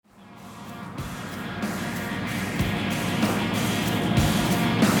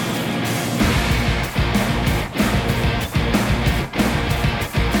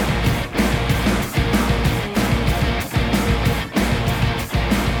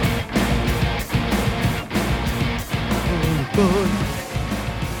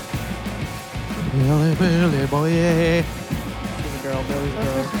Billy, Billy boy, yeah. She's a girl. Billy's a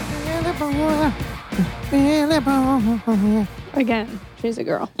girl. Billy boy. Again, she's a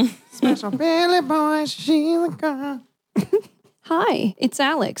girl. Special Billy boy, she's a girl. Hi, it's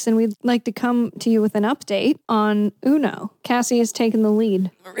Alex, and we'd like to come to you with an update on Uno. Cassie has taken the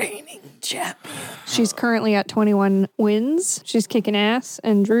lead. Reigning champion. She's currently at 21 wins. She's kicking ass,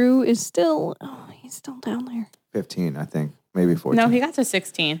 and Drew is still, he's still down there. 15, I think. Maybe 14. No, he got to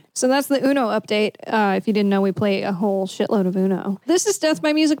 16. So that's the Uno update. If you didn't know, we play a whole shitload of Uno. This is Death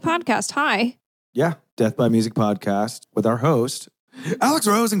by Music Podcast. Hi. Yeah, Death by Music podcast with our host, Alex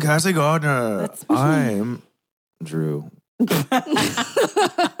Rose and Cassie Gardner. I'm Drew. I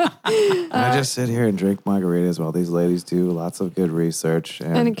just sit here and drink margaritas while these ladies do lots of good research.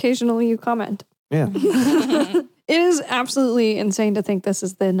 And occasionally you comment. Yeah. It is absolutely insane to think this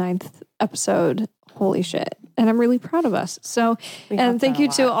is the 9th episode. Holy shit. And I'm really proud of us. So, and thank you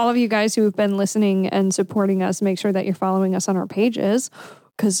to all of you guys who have been listening and supporting us. Make sure that you're following us on our pages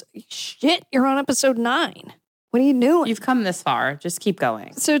because shit, you're on episode 9. What are you doing? You've come this far. Just keep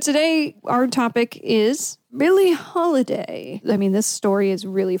going. So today our topic is Billie Holiday. I mean, this story is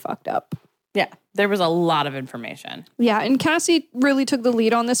really fucked up. Yeah, there was a lot of information. Yeah, and Cassie really took the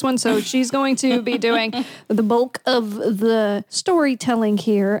lead on this one, so she's going to be doing the bulk of the storytelling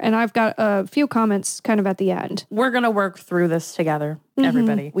here, and I've got a few comments kind of at the end. We're going to work through this together,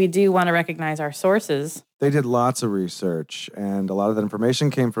 everybody. We do want to recognize our sources. They did lots of research, and a lot of that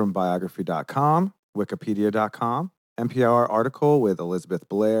information came from biography.com, wikipedia.com, NPR article with Elizabeth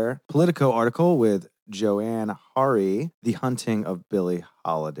Blair, Politico article with Joanne Hari, The Hunting of Billie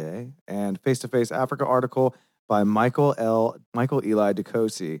Holiday, and Face-to-Face Africa article by Michael Eli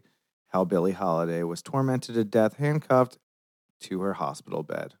DeCosi, How Billie Holiday Was Tormented to Death, Handcuffed to Her Hospital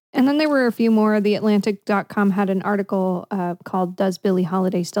Bed. And then there were a few more. TheAtlantic.com had an article called Does Billie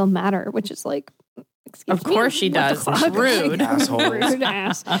Holiday Still Matter? Which is like, Of course she does. It's rude. Assholes. Rude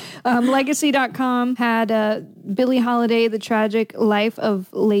ass. Legacy.com had Billie Holiday, The Tragic Life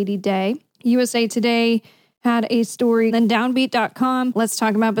of Lady Day. USA Today had a story. Then downbeat.com, let's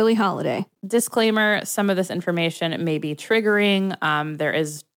talk about Billie Holiday. Disclaimer, some of this information may be triggering. There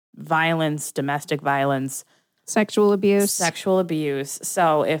is violence, domestic violence. Sexual abuse.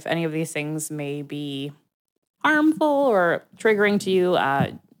 So if any of these things may be harmful or triggering to you,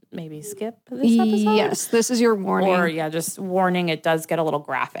 maybe skip this episode. Yes, this is your warning. Or, just warning, it does get a little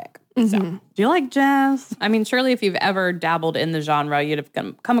graphic. So, do you like jazz? I mean, surely if you've ever dabbled in the genre, you'd have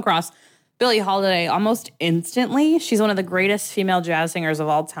come across Billie Holiday almost instantly. She's one of the greatest female jazz singers of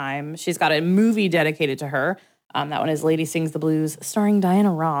all time. She's got a movie dedicated to her. That one is Lady Sings the Blues, starring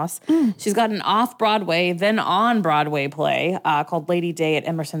Diana Ross. She's got an off-Broadway, then on-Broadway play called Lady Day at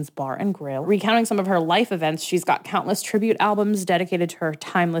Emerson's Bar and Grill. Recounting some of her life events, she's got countless tribute albums dedicated to her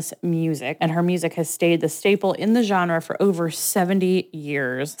timeless music, and her music has stayed the staple in the genre for over 70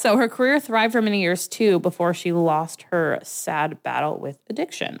 years. So her career thrived for many years, too, before she lost her sad battle with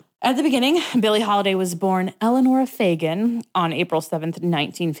addiction. At the beginning, Billie Holiday was born Eleanor Fagan on April 7th,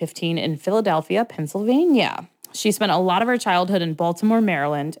 1915 in Philadelphia, Pennsylvania. She spent a lot of her childhood in Baltimore,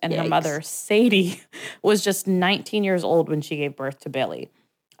 Maryland, and her mother, Sadie, was just 19 years old when she gave birth to Billie.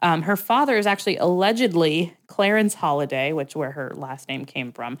 Her father is actually allegedly Clarence Holiday, which where her last name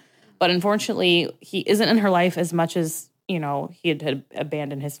came from. But unfortunately, he isn't in her life as much as, he had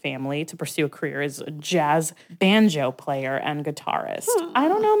abandoned his family to pursue a career as a jazz banjo player and guitarist. I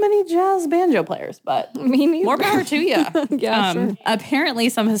don't know many jazz banjo players, but more power to you. Sure. Apparently,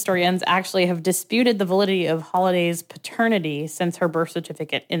 some historians actually have disputed the validity of Holiday's paternity since her birth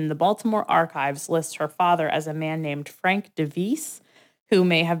certificate in the Baltimore archives lists her father as a man named Frank DeVise, who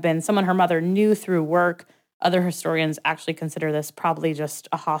may have been someone her mother knew through work. Other historians actually consider this probably just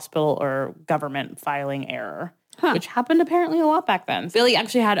a hospital or government filing error. Which happened apparently a lot back then. Billie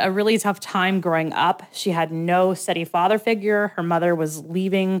actually had a really tough time growing up. She had no steady father figure. Her mother was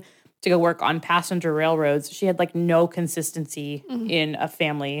leaving to go work on passenger railroads. She had no consistency in a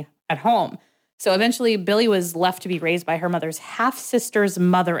family at home. So eventually Billie was left to be raised by her mother's half-sister's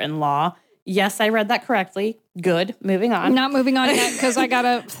mother-in-law. Yes, I read that correctly. Good. Moving on. Not moving on yet because I got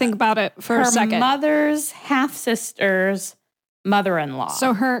to think about it for a second. Her mother's half-sister's mother-in-law.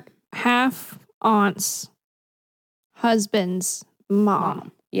 So her half-aunt's husband's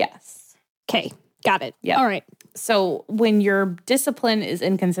mom. Yes. Okay. Got it. Yeah. All right. So when your discipline is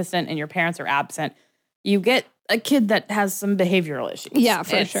inconsistent and your parents are absent, you get a kid that has some behavioral issues. Yeah,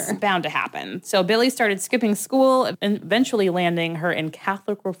 for it's sure. Bound to happen. So Billie started skipping school and eventually landing her in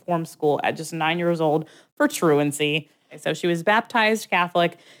Catholic Reform School at just 9 years old for truancy. So she was baptized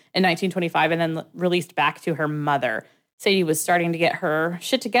Catholic in 1925 and then released back to her mother. Sadie was starting to get her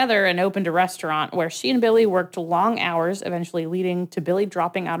shit together and opened a restaurant where she and Billie worked long hours, eventually leading to Billie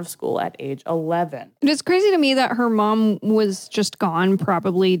dropping out of school at age 11. It's crazy to me that her mom was just gone,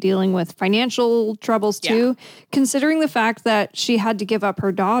 probably dealing with financial troubles too, considering the fact that she had to give up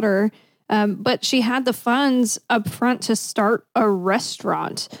her daughter, but she had the funds up front to start a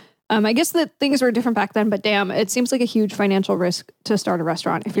restaurant. I guess that things were different back then, but damn, it seems like a huge financial risk to start a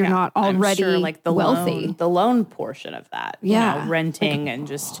restaurant if you're not already like the wealthy. The loan portion of that, renting and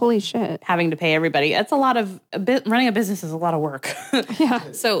just holy shit, having to pay everybody. It's a lot of running a business is a lot of work.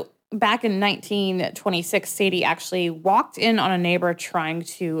 Yeah. So back in 1926, Sadie actually walked in on a neighbor trying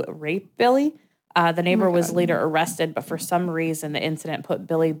to rape Billie. The neighbor was later arrested, but for some reason, the incident put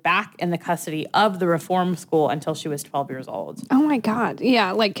Billie back in the custody of the reform school until she was 12 years old. Oh my God.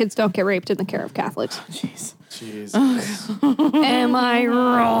 Yeah, like kids don't get raped in the care of Catholics. Jeez. Am I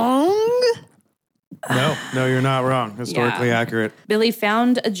wrong? No, you're not wrong. Historically accurate. Billie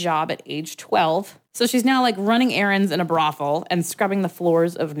found a job at age 12. So she's now like running errands in a brothel and scrubbing the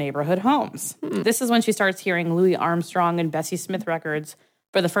floors of neighborhood homes. This is when she starts hearing Louis Armstrong and Bessie Smith records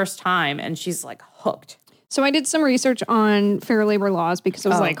for the first time, and she's like hooked. So I did some research on fair labor laws because I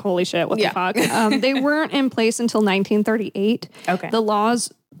was like, holy shit, what the fuck? They weren't in place until 1938. Okay. The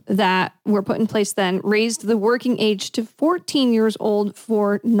laws that were put in place then raised the working age to 14 years old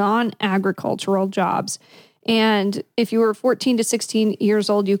for non-agricultural jobs. And if you were 14 to 16 years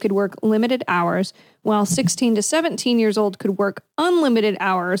old, you could work limited hours, while 16 to 17 years old could work unlimited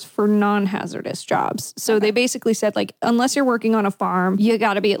hours for non-hazardous jobs. So they basically said, like, unless you're working on a farm, you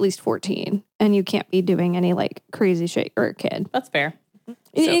got to be at least 14 and you can't be doing any like crazy shit. You're a kid. That's fair.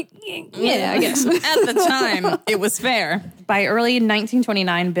 Yeah, I guess. At the time, it was fair. By early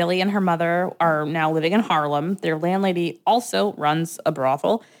 1929, Billie and her mother are now living in Harlem. Their landlady also runs a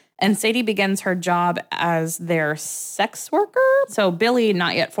brothel. And Sadie begins her job as their sex worker. So Billie,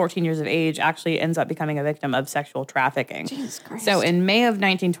 not yet 14 years of age, actually ends up becoming a victim of sexual trafficking. Jesus Christ. So in May of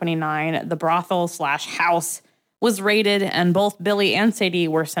 1929, the brothel/house was raided, and both Billie and Sadie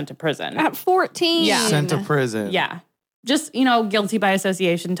were sent to prison. At 14. Yeah. Sent to prison. Yeah. Just, guilty by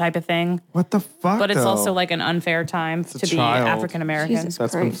association type of thing. What the fuck? But it's though? also like an unfair time to be child. African American. Jesus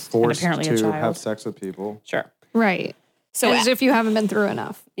That's been Christ. forced apparently a to child. have sex with people. Sure. Right. So as if you haven't been through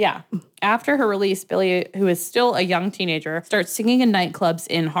enough. Yeah. After her release, Billie, who is still a young teenager, starts singing in nightclubs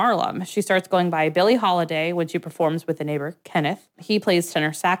in Harlem. She starts going by Billie Holiday when she performs with a neighbor, Kenneth. He plays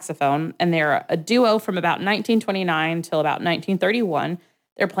tenor saxophone, and they're a duo from about 1929 till about 1931.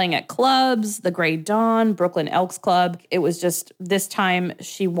 They're playing at clubs, the Grey Dawn, Brooklyn Elks Club. It was just this time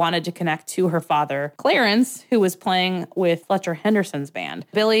she wanted to connect to her father, Clarence, who was playing with Fletcher Henderson's band.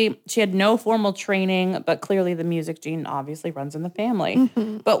 Billie, she had no formal training, but clearly the music gene obviously runs in the family.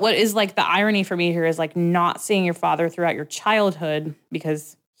 Mm-hmm. But what is like the irony for me here is like not seeing your father throughout your childhood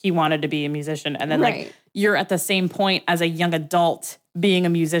because he wanted to be a musician. And then like you're at the same point as a young adult being a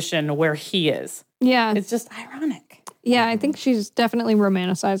musician where he is. Yeah. It's just ironic. Yeah, I think she's definitely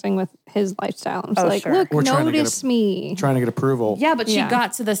romanticizing with his lifestyle. It's like, sure. look, We're notice me. Trying to get approval. Yeah, but she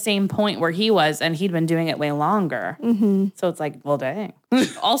got to the same point where he was, and he'd been doing it way longer. Mm-hmm. So it's like, well, dang.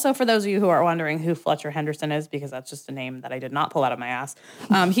 Also, for those of you who are wondering who Fletcher Henderson is, because that's just a name that I did not pull out of my ass,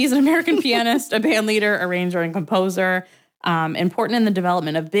 he's an American pianist, a band leader, arranger, and composer. Important in the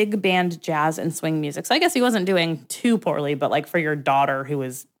development of big band jazz and swing music. So I guess he wasn't doing too poorly, but like for your daughter who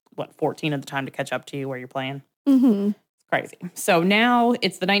was, 14 at the time to catch up to you where you're playing? Mm-hmm. It's crazy. So now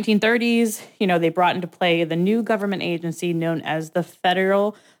it's the 1930s. They brought into play the new government agency known as the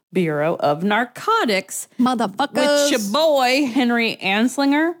Federal Bureau of Narcotics. Motherfuckers. With your boy, Henry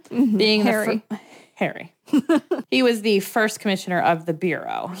Anslinger, being Harry. Harry. He was the first commissioner of the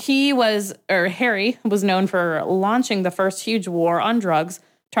Bureau. Harry was known for launching the first huge war on drugs,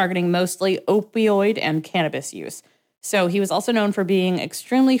 targeting mostly opioid and cannabis use. So he was also known for being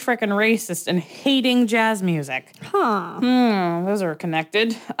extremely frickin' racist and hating jazz music. Those are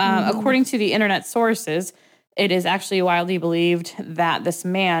connected. According to the internet sources, it is actually widely believed that this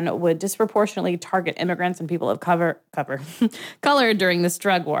man would disproportionately target immigrants and people of color during this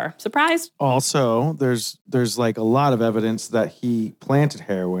drug war. Surprised? Also, there's like a lot of evidence that he planted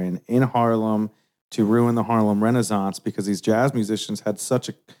heroin in Harlem to ruin the Harlem Renaissance because these jazz musicians had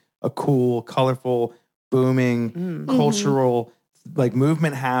such a cool, colorful, booming cultural like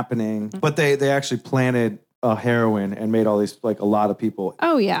movement happening, but they actually planted heroin and made all these like a lot of people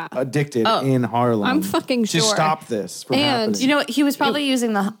addicted in Harlem. I'm fucking sure. To stop this from happening. He was probably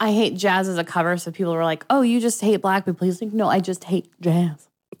using the I hate jazz as a cover, so people were like, oh, you just hate black people. He's like, no, I just hate jazz.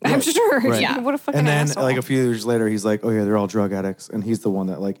 I'm sure. Right. Yeah. What a fucking And then asshole. like a few years later, he's like, oh yeah, they're all drug addicts. And he's the one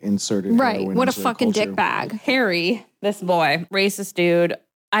that like inserted right. heroin What a into their fucking culture. dickbag. Harry, this boy, racist dude.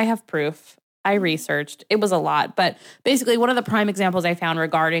 I have proof. I researched. It was a lot. But basically, one of the prime examples I found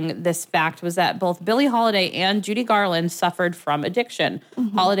regarding this fact was that both Billie Holiday and Judy Garland suffered from addiction.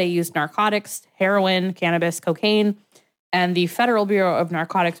 Holiday used narcotics, heroin, cannabis, cocaine, and the Federal Bureau of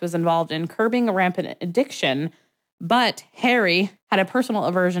Narcotics was involved in curbing rampant addiction. But Harry had a personal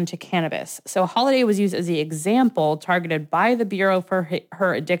aversion to cannabis. So Holiday was used as the example targeted by the Bureau for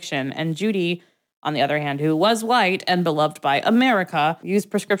her addiction. And Judy, on the other hand, who was white and beloved by America,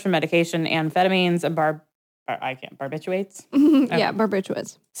 used prescription medication, amphetamines, and barbiturates. Yeah,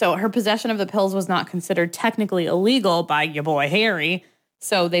 barbiturates. So her possession of the pills was not considered technically illegal by your boy Harry.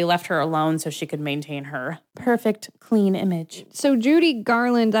 So they left her alone so she could maintain her perfect, clean image. So Judy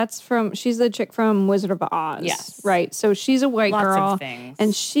Garland, she's the chick from Wizard of Oz. Yes. Right. So she's a white Lots girl. of things.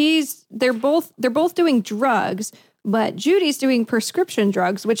 And they're both doing drugs, but Judy's doing prescription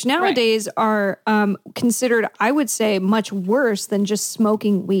drugs, which nowadays are considered, I would say, much worse than just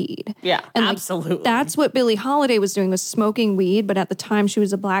smoking weed. Yeah, And absolutely. That's what Billie Holiday was doing, was smoking weed. But at the time, she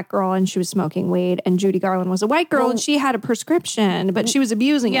was a black girl and she was smoking weed. And Judy Garland was a white girl and she had a prescription, but she was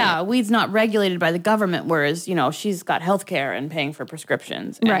abusing it. Yeah, weed's not regulated by the government, whereas, she's got health care and paying for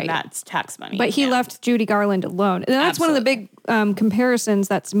prescriptions. And Right. that's tax money. But he left Judy Garland alone. And that's one of the big comparisons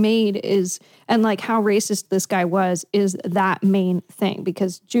that's made and like how racist this guy was, is that main thing.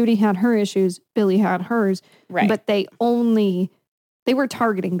 Because Judy had her issues, Billie had hers. Right. But they were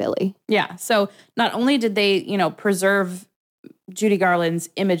targeting Billie. Yeah. So not only did they, preserve Judy Garland's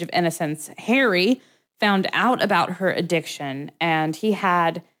image of innocence, Harry found out about her addiction and he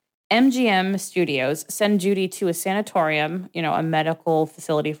had MGM Studios send Judy to a sanatorium, a medical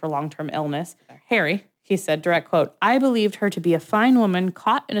facility for long-term illness. Harry, he said, direct quote, "I believed her to be a fine woman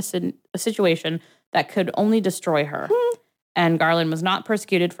caught in a situation that could only destroy her." And Garland was not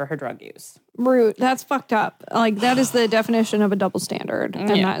persecuted for her drug use. Rude. That's fucked up. Like, that is the definition of a double standard. And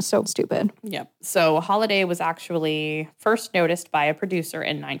that is so stupid. Yep. So Holiday was actually first noticed by a producer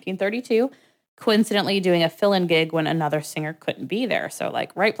in 1932, coincidentally doing a fill-in gig when another singer couldn't be there. So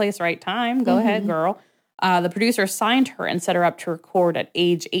like, right place, right time. Go ahead, girl. The producer signed her and set her up to record at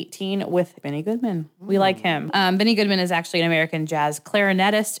age 18 with Benny Goodman. We like him. Benny Goodman is actually an American jazz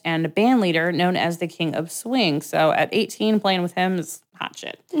clarinetist and band leader known as the King of Swing. So at 18, playing with him is hot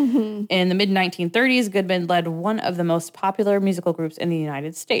shit. In the mid-1930s, Goodman led one of the most popular musical groups in the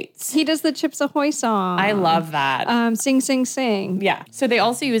United States. He does the Chips Ahoy song. I love that. Sing, sing, sing. Yeah. So they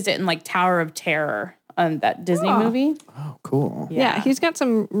also used it in like Tower of Terror, that Disney movie. Oh, cool. Yeah, he's got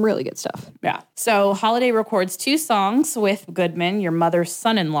some really good stuff. Yeah. So Holiday records 2 songs with Goodman, Your Mother's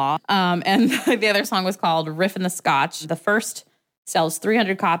Son-in-Law. And the other song was called Riffin' the Scotch. The first sells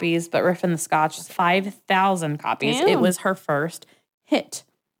 300 copies, but Riffin' the Scotch is 5,000 copies. Damn. It was her first hit.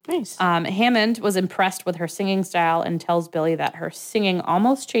 Nice. Hammond was impressed with her singing style and tells Billie that her singing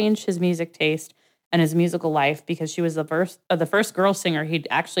almost changed his music taste and his musical life because she was the first girl singer he'd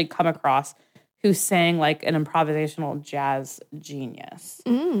actually come across who sang like an improvisational jazz genius.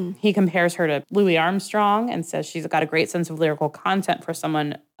 He compares her to Louis Armstrong and says she's got a great sense of lyrical content for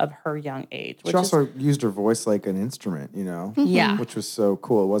someone of her young age. She also used her voice like an instrument, Yeah. which was so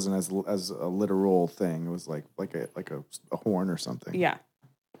cool. It wasn't as a literal thing. It was like a horn or something. Yeah.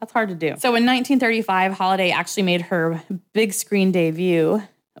 That's hard to do. So in 1935, Holiday actually made her big screen debut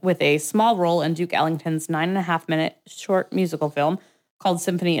with a small role in Duke Ellington's 9.5-minute short musical film called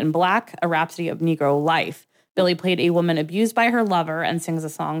Symphony in Black, A Rhapsody of Negro Life. Billie played a woman abused by her lover and sings a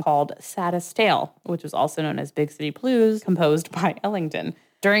song called Saddest Tale, which was also known as Big City Blues, composed by Ellington.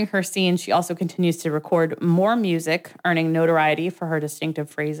 During her scene, she also continues to record more music, earning notoriety for her distinctive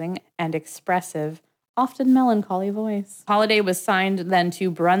phrasing and expressive, often melancholy voice. Holiday was signed then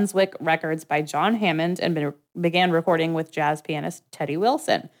to Brunswick Records by John Hammond and began recording with jazz pianist Teddy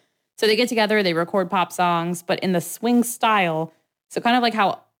Wilson. So they get together, they record pop songs, but in the swing style. So kind of like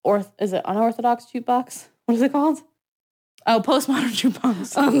how, is it unorthodox jukebox? What is it called? Oh, postmodern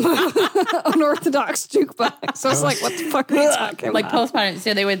jukebox. Unorthodox jukebox. So I was like, what the fuck are you talking about? Like postmodern.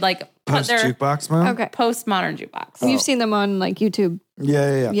 So they would like put their jukebox mode. Okay. postmodern jukebox. You've seen them on like YouTube.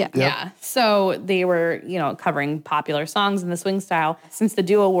 Yeah. Yeah. Yeah. So they were, covering popular songs in the swing style. Since the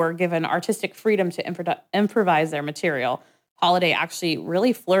duo were given artistic freedom to improvise their material, Holiday actually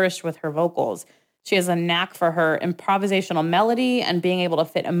really flourished with her vocals. She has a knack for her improvisational melody and being able to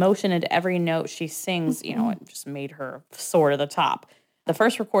fit emotion into every note she sings. It just made her soar to the top. The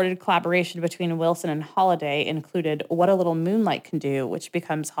first recorded collaboration between Wilson and Holiday included What a Little Moonlight Can Do, which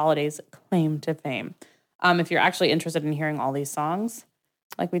becomes Holiday's claim to fame. If you're actually interested in hearing all these songs,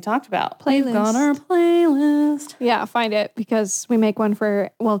 like we talked about. Playlist. We've got our playlist. Yeah, find it because we make one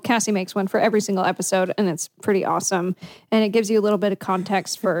Cassie makes one for every single episode, and it's pretty awesome. And it gives you a little bit of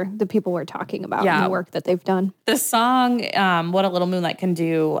context for the people we're talking about and the work that they've done. The song, What a Little Moonlight Can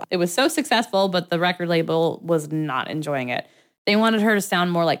Do, it was so successful, but the record label was not enjoying it. They wanted her to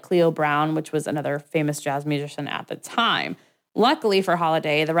sound more like Cleo Brown, which was another famous jazz musician at the time. Luckily for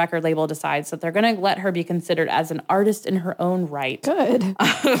Holiday, the record label decides that they're going to let her be considered as an artist in her own right. Good.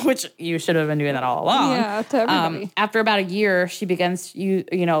 Which you should have been doing that all along. Yeah, to everybody. After about a year, she begins,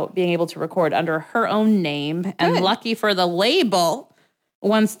 being able to record under her own name. Good. And lucky for the label,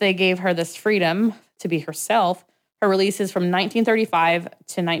 once they gave her this freedom to be herself, her releases from 1935 to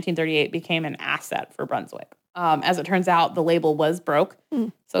 1938 became an asset for Brunswick. As it turns out, the label was broke.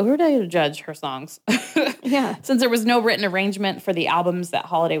 So who are they to judge her songs? Yeah. Since there was no written arrangement for the albums that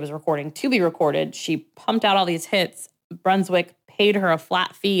Holiday was recording to be recorded, she pumped out all these hits. Brunswick paid her a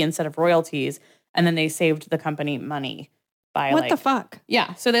flat fee instead of royalties, and then they saved the company money by What the fuck?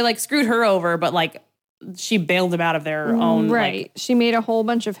 Yeah. So they screwed her over, but she bailed them out of their own. Right. She made a whole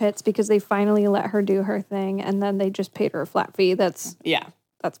bunch of hits because they finally let her do her thing, and then they just paid her a flat fee. That's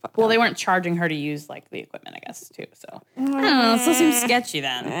fucked up. They weren't charging her to use the equipment, I guess, too. So I don't know. This seems sketchy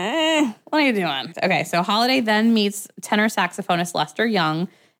then. What are you doing? Okay, so Holiday then meets tenor saxophonist Lester Young,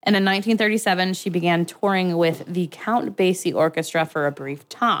 and in 1937 she began touring with the Count Basie Orchestra for a brief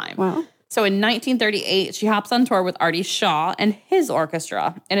time. Wow. So in 1938 she hops on tour with Artie Shaw and his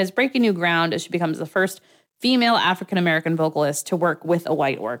orchestra, and is breaking new ground as she becomes the first female African-American vocalist to work with a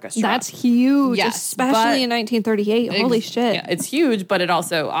white orchestra. That's huge, yes, especially in 1938. Holy shit. Yeah, it's huge, but it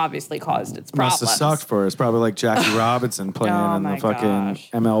also obviously caused its problems. Must have sucked for her. It's probably like Jackie Robinson playing in the fucking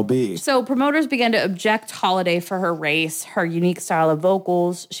MLB. So promoters began to object Holiday for her race, her unique style of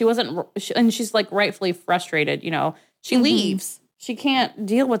vocals. She wasn't, and she's rightfully frustrated, She leaves. She can't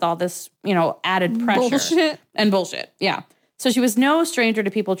deal with all this, added pressure. Bullshit. Yeah. So she was no stranger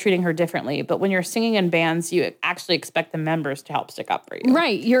to people treating her differently, but when you're singing in bands, you actually expect the members to help stick up for you.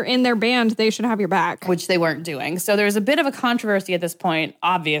 Right. You're in their band. They should have your back. Which they weren't doing. So there's a bit of a controversy at this point,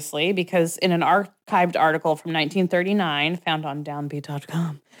 obviously, because in an archived article from 1939 found on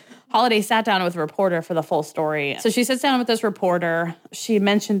downbeat.com, Holiday sat down with a reporter for the full story. So she sits down with this reporter. She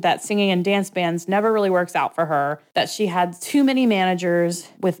mentioned that singing in dance bands never really works out for her, that she had too many managers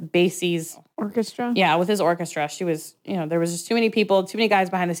with Basie's orchestra. Yeah, with his orchestra. She was, there was just too many people, too many guys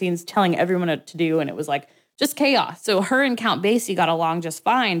behind the scenes telling everyone what to do, and it was just chaos. So her and Count Basie got along just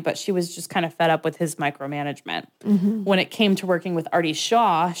fine, but she was just kind of fed up with his micromanagement. Mm-hmm. When it came to working with Artie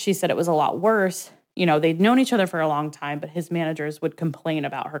Shaw, she said it was a lot worse. They'd known each other for a long time, but his managers would complain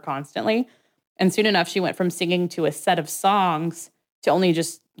about her constantly. And soon enough, she went from singing to a set of songs to only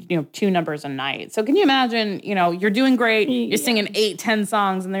just, 2 numbers a night. So can you imagine, you're doing great, you're singing 8-10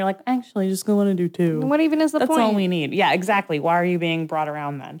 songs, and they're like, actually, just going to do 2. What even is the point? That's all we need. Yeah, exactly. Why are you being brought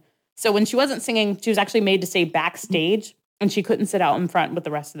around then? So when she wasn't singing, she was actually made to stay backstage, and she couldn't sit out in front with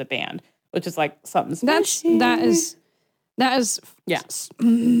the rest of the band, which is something special. That is yeah.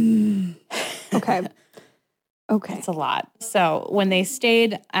 Okay. Okay. It's a lot. So when they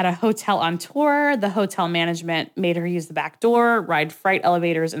stayed at a hotel on tour, the hotel management made her use the back door, ride freight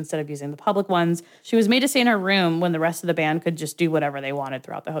elevators instead of using the public ones. She was made to stay in her room when the rest of the band could just do whatever they wanted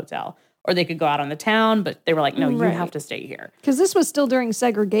throughout the hotel. Or they could go out on the town, but they were like, no, you have to stay here. Because this was still during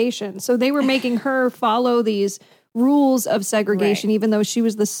segregation. So they were making her follow these rules of segregation, even though she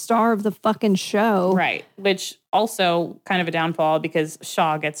was the star of the fucking show. Right. Which also kind of a downfall because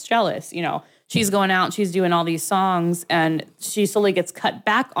Shaw gets jealous. She's going out, she's doing all these songs, and she slowly gets cut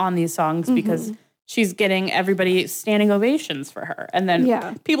back on these songs because she's getting everybody standing ovations for her. And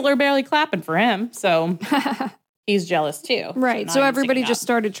then people are barely clapping for him. So he's jealous too. Right. So everybody just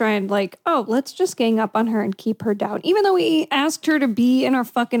started trying let's just gang up on her and keep her down. Even though we asked her to be in our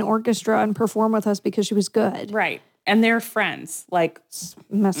fucking orchestra and perform with us because she was good. Right. And they're friends.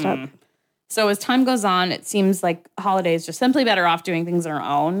 Messed up. So as time goes on, it seems like Holiday is just simply better off doing things on her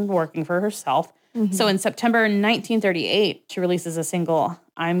own, working for herself. Mm-hmm. So in September 1938, she releases a single,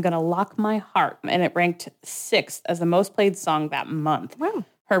 I'm Gonna Lock My Heart, and it ranked 6th as the most played song that month. Wow.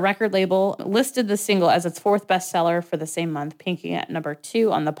 Her record label listed the single as its 4th bestseller for the same month, peaking at number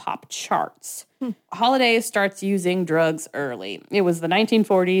 2 on the pop charts. Holiday starts using drugs early. It was the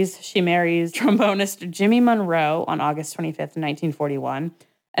 1940s. She marries trombonist Jimmy Monroe on August 25th, 1941.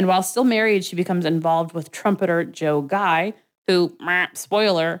 And while still married, she becomes involved with trumpeter Joe Guy, who,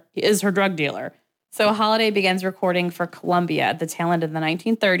 spoiler, he is her drug dealer. So Holiday begins recording for Columbia at the tail end of the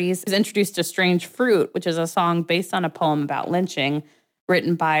 1930s. Is introduced to Strange Fruit, which is a song based on a poem about lynching,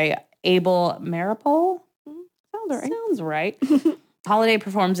 written by Abel Maripol. Sounds right. Sounds right. Holiday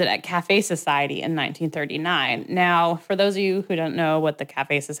performs it at Cafe Society in 1939. Now, for those of you who don't know what the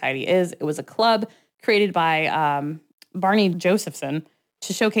Cafe Society is, it was a club created by Barney Josephson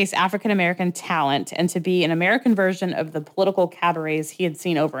to showcase African-American talent and to be an American version of the political cabarets he had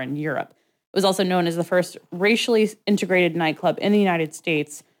seen over in Europe. It was also known as the first racially integrated nightclub in the United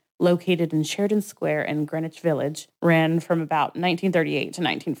States, located in Sheridan Square in Greenwich Village, ran from about 1938 to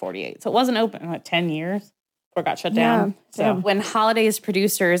 1948. So it wasn't open, 10 years before it got shut down. So when Holiday's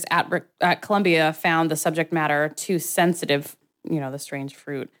producers at Columbia found the subject matter too sensitive, the strange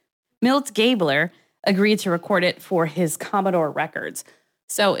fruit, Milt Gabler agreed to record it for his Commodore Records.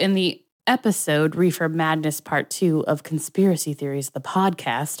 So in the episode Reefer Madness Part 2 of Conspiracy Theories, the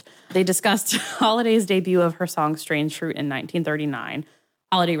podcast, they discussed Holiday's debut of her song Strange Fruit in 1939.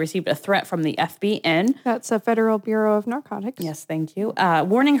 Holiday received a threat from the FBN. That's the Federal Bureau of Narcotics. Yes, thank you.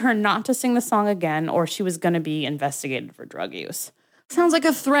 Warning her not to sing the song again or she was going to be investigated for drug use. Sounds like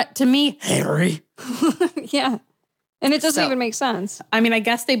a threat to me, Harry. Yeah. And it doesn't even make sense. I mean, I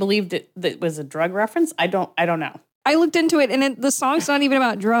guess they believed that it was a drug reference. I don't know. I looked into it, and the song's not even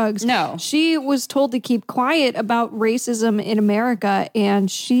about drugs. No. She was told to keep quiet about racism in America, and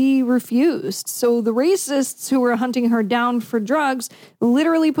she refused. So the racists who were hunting her down for drugs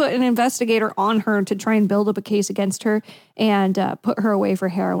literally put an investigator on her to try and build up a case against her and put her away for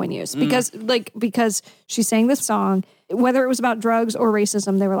heroin use. Because she sang this song, whether it was about drugs or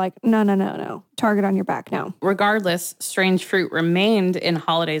racism, they were like, no, target on your back now. Regardless, Strange Fruit remained in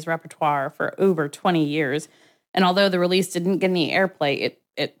Holiday's repertoire for over 20 years. And although the release didn't get any airplay,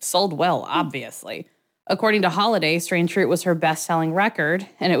 it sold well, obviously. According to Holiday, Strange Fruit was her best-selling record,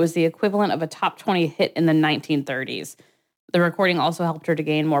 and it was the equivalent of a top 20 hit in the 1930s. The recording also helped her to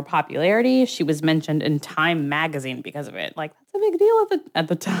gain more popularity. She was mentioned in Time magazine because of it. Like, that's a big deal at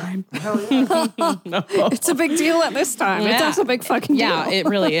the time. No. It's a big deal at this time. Yeah. It's a big fucking deal. Yeah, it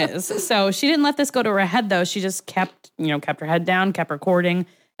really is. So she didn't let this go to her head, though. She just kept her head down, kept recording.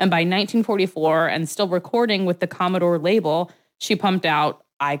 And by 1944, and still recording with the Commodore label, she pumped out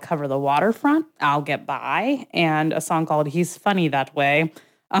I Cover the Waterfront, I'll Get By, and a song called He's Funny That Way.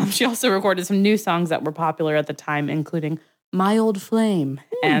 She also recorded some new songs that were popular at the time, including My Old Flame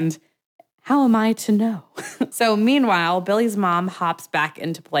and How Am I to Know? So meanwhile, Billie's mom hops back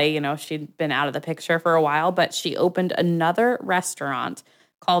into play. She'd been out of the picture for a while, but she opened another restaurant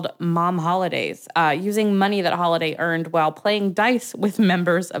called Mom Holiday's, using money that Holiday earned while playing dice with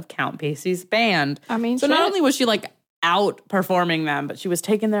members of Count Basie's band. I mean, so not only was she outperforming them, but she was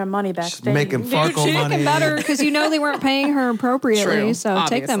taking their money backstage. She's making Farkle money. Making better because they weren't paying her appropriately. True, so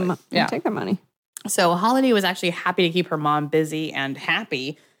obviously. Take their money. So Holiday was actually happy to keep her mom busy and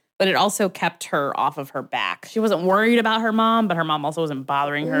happy, but it also kept her off of her back. She wasn't worried about her mom, but her mom also wasn't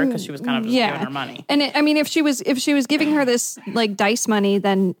bothering her because she was kind of just giving her money. And if she was giving her this dice money,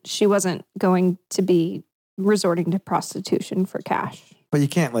 then she wasn't going to be resorting to prostitution for cash. But you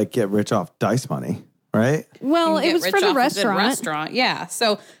can't get rich off dice money, right? Well, it was for the restaurant. Yeah.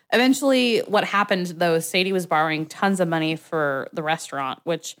 So eventually what happened though, Sadie was borrowing tons of money for the restaurant,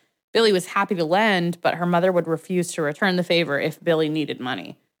 which Billie was happy to lend, but her mother would refuse to return the favor if Billie needed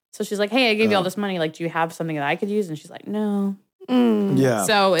money. So she's like, hey, I gave you all this money. Do you have something that I could use? And she's like, no. Yeah.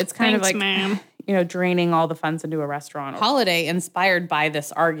 So it's kind Thanks, of ma'am. Draining all the funds into a restaurant. Holiday, inspired by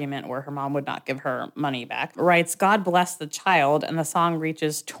this argument where her mom would not give her money back, writes God Bless the Child, and the song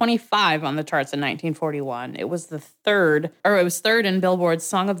reaches 25 on the charts in 1941. It was third in Billboard's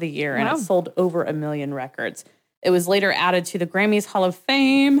Song of the Year, and it sold over 1 million records. It was later added to the Grammys Hall of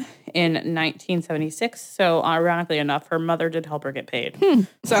Fame in 1976. So, ironically enough, her mother did help her get paid.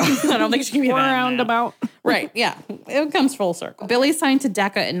 So, I don't think she can be that roundabout. Right, yeah. It comes full circle. Billie signed to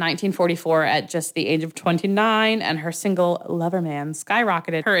Decca in 1944 at just the age of 29, and her single Loverman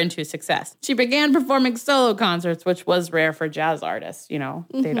skyrocketed her into success. She began performing solo concerts, which was rare for jazz artists.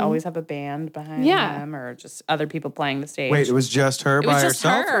 They'd always have a band behind them or just other people playing the stage. Wait, it was just her by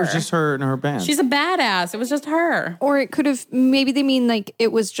herself? Or it was just her and her band? She's a badass. It was just her. Or it could have, maybe they mean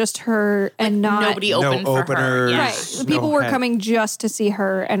it was just her and not... Nobody opened for her. Yeah. Right. People were coming just to see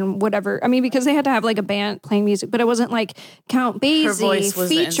her and whatever. I mean, because they had to have a band playing music, but it wasn't Count Basie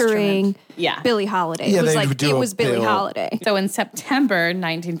featuring Billie Holiday. Yeah, it was Billie Holiday. So in September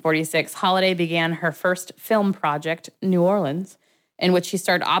 1946, Holiday began her first film project, New Orleans, in which she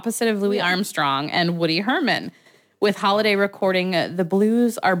starred opposite of Louis Armstrong and Woody Herman, with Holiday recording The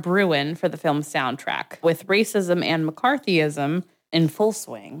Blues Are Brewin' for the film soundtrack, with racism and McCarthyism in full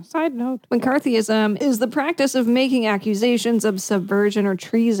swing. Side note, McCarthyism is the practice of making accusations of subversion or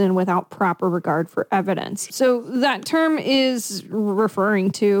treason without proper regard for evidence. So that term is referring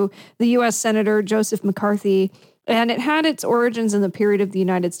to the U.S. Senator Joseph McCarthy And it had its origins in the period of the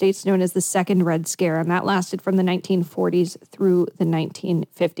United States known as the Second Red Scare, and that lasted from the 1940s through the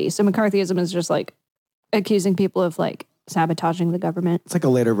 1950s. So McCarthyism is just like accusing people of like sabotaging the government. It's like a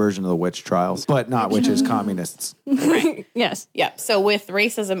later version of the witch trials, but not witches, communists. Yes. Yep. So with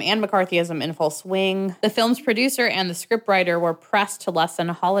racism and McCarthyism in full swing, the film's producer and the scriptwriter were pressed to lessen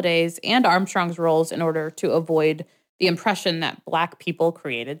Holiday's and Armstrong's roles in order to avoid the impression that Black people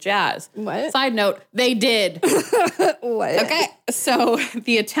created jazz. What? Side note, they did. What? Okay. So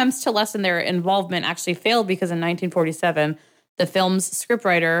the attempts to lessen their involvement actually failed because in 1947, the film's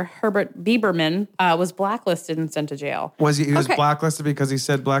scriptwriter, Herbert Bieberman, was blacklisted and sent to jail. Was he was blacklisted because he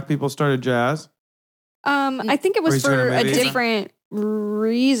said Black people started jazz? I think it was for a movie? different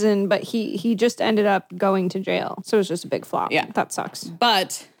reason, but he just ended up going to jail. So it was just a big flop. Yeah. That sucks.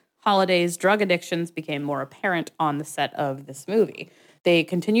 But Holiday's drug addictions became more apparent on the set of this movie. They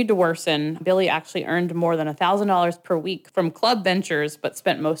continued to worsen. Billie actually earned more than $1,000 per week from club ventures, but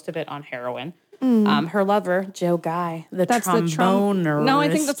spent most of it on heroin. Her lover, Joe Guy, that's tromboner. No, I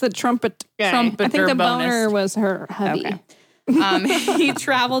think that's the trumpet guy. I think the boner was her hubby. Okay. He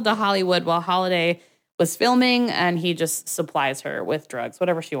traveled to Hollywood while Holiday was filming, and he just supplies her with drugs,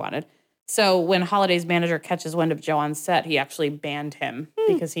 whatever she wanted. So when Holiday's manager catches wind of Joe on set, he actually banned him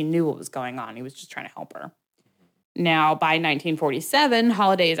because he knew what was going on. He was just trying to help her. Now, by 1947,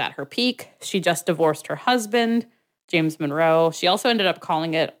 Holiday is at her peak. She just divorced her husband, James Monroe. She also ended up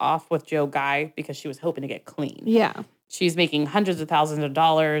calling it off with Joe Guy because she was hoping to get clean. Yeah. She's making hundreds of thousands of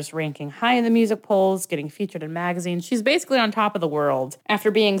dollars, ranking high in the music polls, getting featured in magazines. She's basically on top of the world.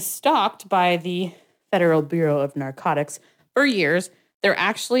 After being stalked by the Federal Bureau of Narcotics for years, they're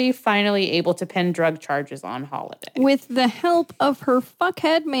actually finally able to pin drug charges on Holiday. With the help of her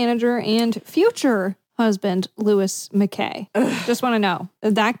fuckhead manager and future husband, Louis McKay. Just want to know.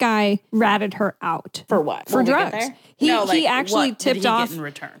 That guy ratted her out. For what? For drugs. He actually tipped off. Get in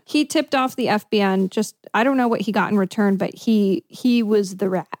return? He tipped off the FBI. I don't know what he got in return, but he was the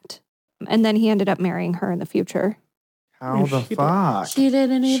rat. And then he ended up marrying her in the future. How the fuck? She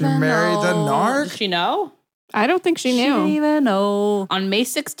didn't even know. She married the narc? Did she know? I don't think she knew. She didn't even know. On May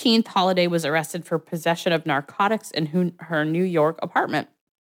 16th, Holiday was arrested for possession of narcotics in her New York apartment.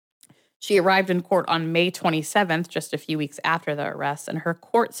 She arrived in court on May 27th, just a few weeks after the arrest, and her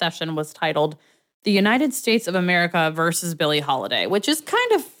court session was titled The United States of America versus Billie Holiday, which is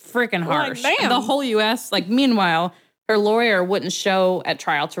kind of freaking harsh. Like, damn. The whole U.S., meanwhile, her lawyer wouldn't show at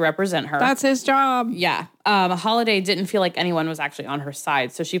trial to represent her. That's his job. Yeah. Holiday didn't feel like anyone was actually on her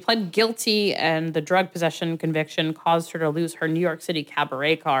side. So she pled guilty, and the drug possession conviction caused her to lose her New York City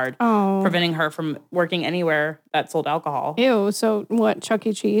cabaret card, preventing her from working anywhere that sold alcohol. Ew. So what, Chuck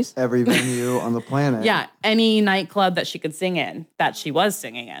E. Cheese? Every venue on the planet. Yeah. Any nightclub that she could sing in, that she was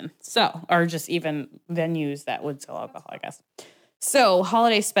singing in. So, or just even venues that would sell alcohol, I guess. So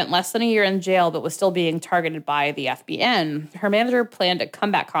Holiday spent less than a year in jail, but was still being targeted by the FBN. Her manager planned a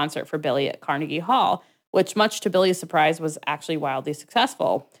comeback concert for Billie at Carnegie Hall, which, much to Billie's surprise, was actually wildly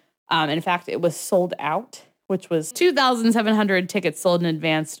successful. In fact, it was sold out, which was 2,700 tickets sold in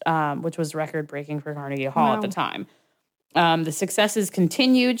advance, which was record-breaking for Carnegie Hall at the time. The successes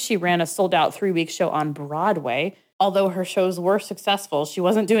continued. She ran a sold-out 3-week show on Broadway. Although her shows were successful, she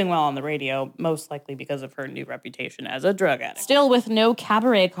wasn't doing well on the radio, most likely because of her new reputation as a drug addict. Still, with no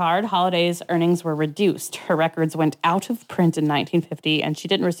cabaret card, Holiday's earnings were reduced. Her records went out of print in 1950, and she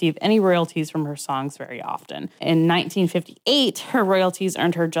didn't receive any royalties from her songs very often. In 1958, her royalties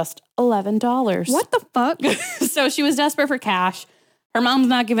earned her just $11. What the fuck? So she was desperate for cash. Her mom's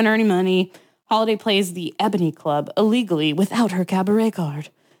not giving her any money. Holiday plays the Ebony Club illegally without her cabaret card.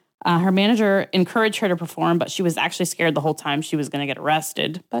 Her manager encouraged her to perform, but she was actually scared the whole time she was going to get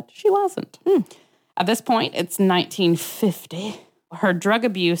arrested, but she wasn't. At this point, it's 1950. Her drug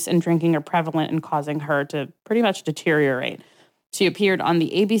abuse and drinking are prevalent and causing her to pretty much deteriorate. She appeared on the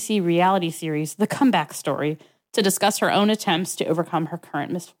ABC reality series, The Comeback Story, to discuss her own attempts to overcome her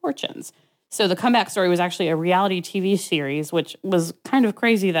current misfortunes. So The Comeback Story was actually a reality TV series, which was kind of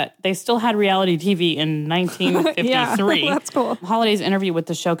crazy that they still had reality TV in 1953. Yeah, that's cool. Holiday's interview with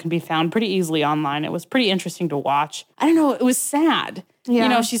the show can be found pretty easily online. It was pretty interesting to watch. I don't know, it was sad. Yeah. You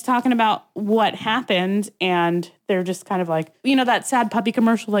know, she's talking about what happened, and they're just kind of like, you know, that sad puppy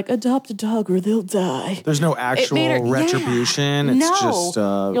commercial, like, adopt a dog or they'll die. There's no actual retribution. Yeah. It's just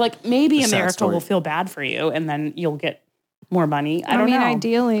you're like, maybe a sad America story. will feel bad for you, and then you'll get more money. I don't know.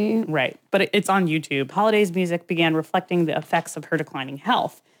 Ideally. Right. But it's on YouTube. Holiday's music began reflecting the effects of her declining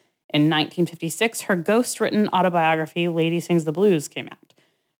health. In 1956, her ghost-written autobiography, Lady Sings the Blues, came out.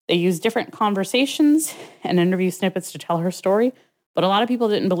 They used different conversations and interview snippets to tell her story, but a lot of people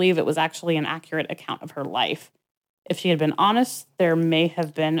didn't believe it was actually an accurate account of her life. If she had been honest, there may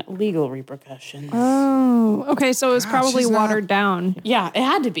have been legal repercussions. Oh, okay. So it was probably watered down. Yeah, it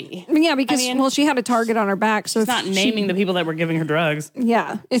had to be. Yeah, because, she had a target on her back. So she's not naming the people that were giving her drugs.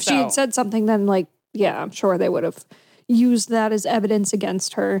 Yeah. If she had said something, then, I'm sure they would have used that as evidence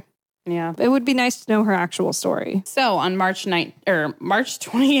against her. Yeah. It would be nice to know her actual story. So on March 28th,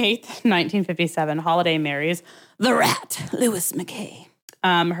 1957, Holiday marries the Rat, Louis McKay.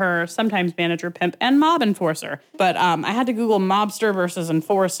 Her sometimes manager, pimp, and mob enforcer. But I had to Google mobster versus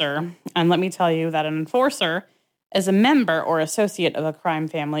enforcer. And let me tell you that an enforcer is a member or associate of a crime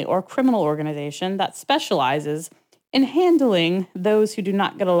family or criminal organization that specializes in handling those who do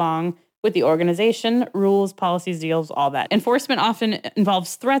not get along with the organization, rules, policies, deals, all that. Enforcement often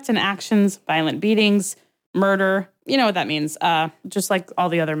involves threats and actions, violent beatings, murder. You know what that means. Just like all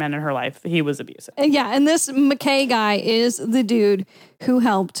the other men in her life, he was abusive. Yeah, and this McKay guy is the dude who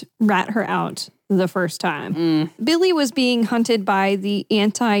helped rat her out the first time. Billie was being hunted by the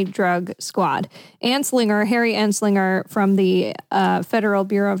anti-drug squad. Harry Anslinger from the Federal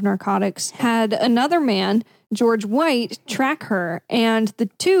Bureau of Narcotics, had another man, George White, track her, and the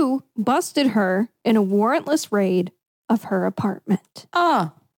two busted her in a warrantless raid of her apartment.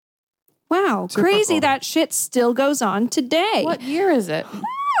 Oh. Wow, crazy that shit still goes on today. What year is it?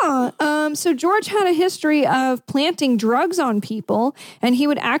 So George had a history of planting drugs on people, and he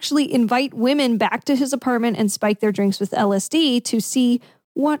would actually invite women back to his apartment and spike their drinks with LSD to see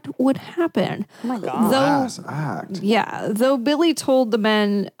what would happen. Oh my God. Though Billie told the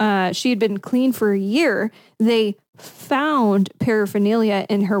men she had been clean for a year, they found paraphernalia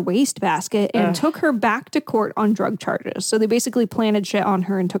in her wastebasket and took her back to court on drug charges. So they basically planted shit on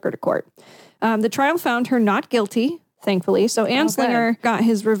her and took her to court. The trial found her not guilty, thankfully. So Anslinger got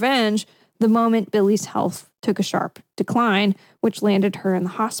his revenge the moment Billie's health took a sharp decline, which landed her in the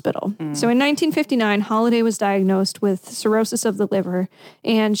hospital. So in 1959, Holiday was diagnosed with cirrhosis of the liver,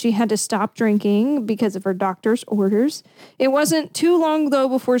 and she had to stop drinking because of her doctor's orders. It wasn't too long, though,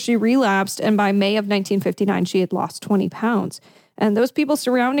 before she relapsed, and by May of 1959, she had lost 20 pounds. And those people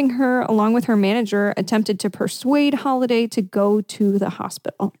surrounding her, along with her manager, attempted to persuade Holiday to go to the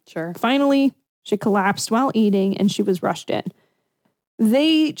hospital. Sure. Finally, she collapsed while eating, and she was rushed in.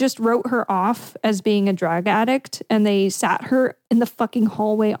 They just wrote her off as being a drug addict, and they sat her in the fucking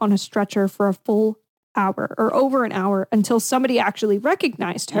hallway on a stretcher for a full hour or over an hour until somebody actually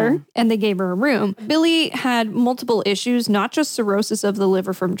recognized her and they gave her a room. Billie had multiple issues, not just cirrhosis of the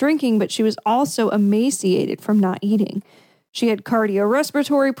liver from drinking, but she was also emaciated from not eating. She had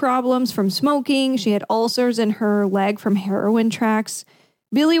cardiorespiratory problems from smoking. She had ulcers in her leg from heroin tracks.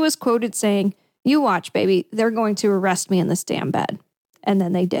 Billie was quoted saying, "You watch, baby, they're going to arrest me in this damn bed." And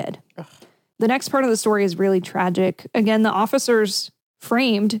then they did. Ugh. The next part of the story is really tragic. Again, the officers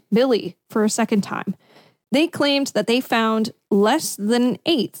framed Billie for a second time. They claimed that they found less than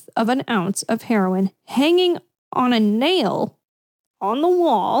 1/8 of an ounce of heroin hanging on a nail on the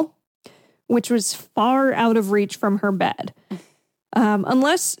wall, which was far out of reach from her bed.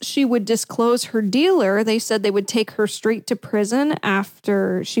 Unless she would disclose her dealer, they said they would take her straight to prison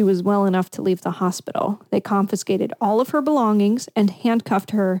after she was well enough to leave the hospital. They confiscated all of her belongings and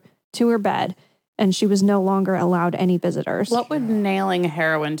handcuffed her to her bed, and she was no longer allowed any visitors. What would nailing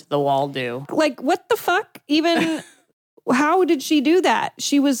heroin to the wall do? Like, what the fuck? Even... How did she do that?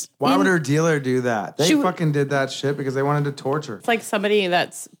 She was... Why would her dealer do that? They fucking did that shit because they wanted to torture. It's like somebody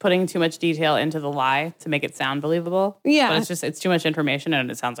that's putting too much detail into the lie to make it sound believable. Yeah. But it's too much information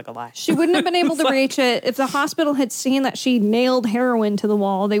and it sounds like a lie. She wouldn't have been able to reach it. If the hospital had seen that she nailed heroin to the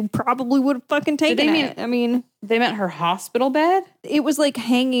wall, they probably would have fucking taken it. I mean... They meant her hospital bed? It was like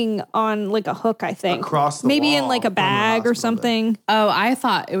hanging on like a hook, I think. Across the Maybe wall in like a bag or something. Oh, I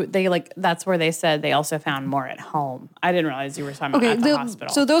thought that's where they said they also found more at home. I didn't realize you were talking about at the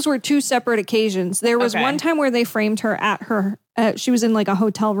hospital. So those were two separate occasions. There was one time where they framed her at her, she was in like a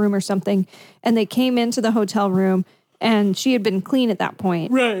hotel room or something, and they came into the hotel room and she had been clean at that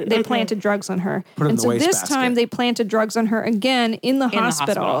point. Right. They planted drugs on her. And so this time they planted drugs on her again in the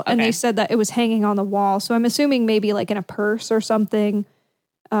hospital. And they said that it was hanging on the wall. So I'm assuming maybe like in a purse or something.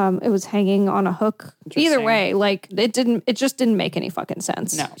 It was hanging on a hook. Either way, like it just didn't make any fucking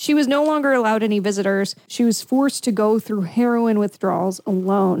sense. No. She was no longer allowed any visitors. She was forced to go through heroin withdrawals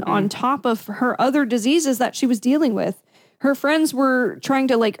alone on top of her other diseases that she was dealing with. Her friends were trying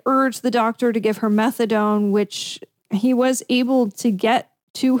to like urge the doctor to give her methadone, which he was able to get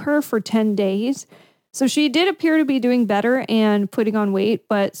to her for 10 days. So she did appear to be doing better and putting on weight,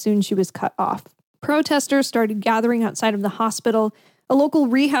 but soon she was cut off. Protesters started gathering outside of the hospital. A local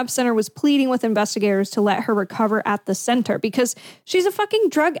rehab center was pleading with investigators to let her recover at the center because she's a fucking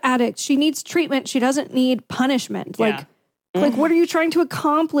drug addict. She needs treatment. She doesn't need punishment. Yeah. Like, what are you trying to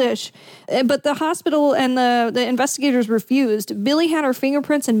accomplish? But the hospital and the investigators refused. Billie had her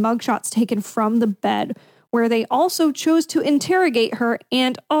fingerprints and mugshots taken from the bed, where they also chose to interrogate her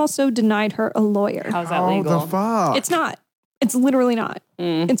and also denied her a lawyer. How's that legal? The fuck? It's not. It's literally not.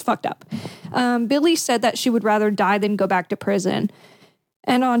 It's fucked up. Billie said that she would rather die than go back to prison.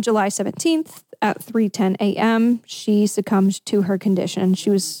 And on July 17th at 3:10 a.m., she succumbed to her condition.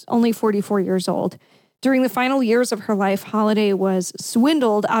 She was only 44 years old. During the final years of her life, Holiday was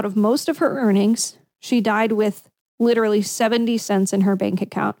swindled out of most of her earnings. She died with literally 70 cents in her bank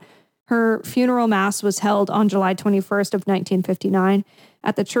account. Her funeral mass was held on July 21st of 1959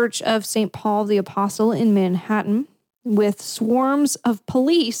 at the Church of St. Paul the Apostle in Manhattan, with swarms of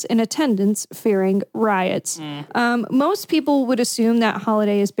police in attendance fearing riots. Most people would assume that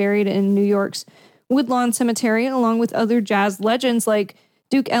Holiday is buried in New York's Woodlawn Cemetery, along with other jazz legends like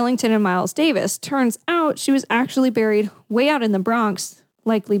Duke Ellington and Miles Davis. Turns out she was actually buried way out in the Bronx,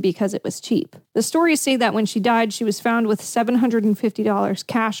 likely because it was cheap. The stories say that when she died, she was found with $750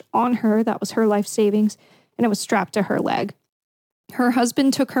 cash on her. That was her life savings, and it was strapped to her leg. Her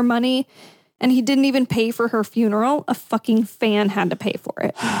husband took her money, and he didn't even pay for her funeral. A fucking fan had to pay for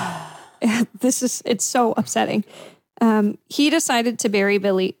it. It's so upsetting. He decided to bury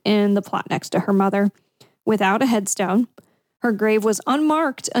Billie in the plot next to her mother without a headstone. Her grave was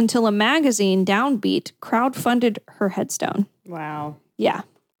unmarked until a magazine, Downbeat, crowdfunded her headstone. Wow. Yeah.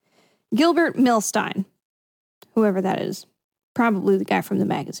 Gilbert Milstein, whoever that is, probably the guy from the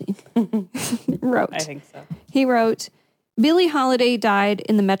magazine, wrote. I think so. He wrote, Billie Holiday died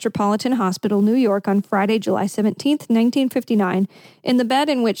in the Metropolitan Hospital, New York, on Friday, July 17th, 1959, in the bed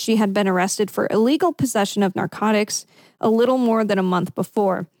in which she had been arrested for illegal possession of narcotics a little more than a month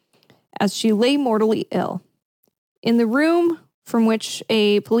before, as she lay mortally ill. In the room from which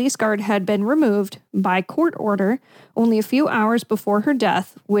a police guard had been removed by court order only a few hours before her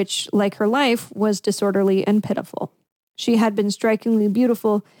death, which, like her life, was disorderly and pitiful. She had been strikingly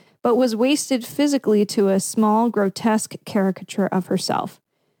beautiful, but was wasted physically to a small, grotesque caricature of herself.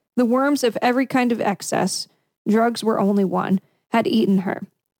 The worms of every kind of excess, drugs were only one, had eaten her.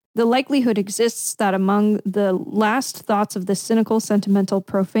 The likelihood exists that among the last thoughts of the cynical, sentimental,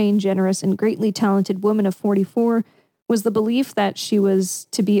 profane, generous, and greatly talented woman of 44 was the belief that she was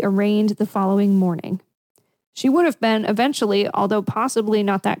to be arraigned the following morning. She would have been eventually, although possibly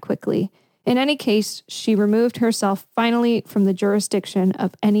not that quickly. In any case, she removed herself finally from the jurisdiction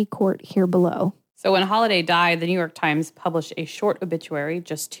of any court here below. So when Holiday died, the New York Times published a short obituary,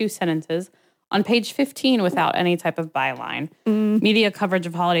 just 2 sentences, on page 15 without any type of byline. Media coverage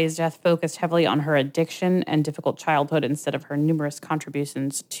of Holiday's death focused heavily on her addiction and difficult childhood instead of her numerous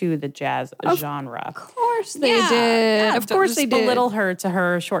contributions to the jazz genre. Of course they did. Yeah, Of course they did. Belittle her to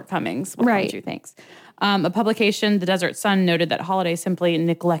her shortcomings. Right. You think? A publication, The Desert Sun, noted that Holiday simply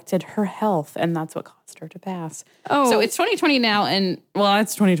neglected her health, and that's what caused her to pass. Oh. So it's 2020 now, and, well,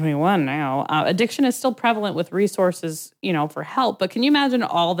 it's 2021 now. Addiction is still prevalent with resources, for help, but can you imagine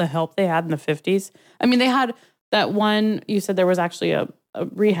all the help they had in the 50s? I mean, they had that one, you said there was actually a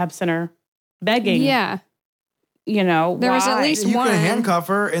rehab center begging. Yeah. There was at least You one. can handcuff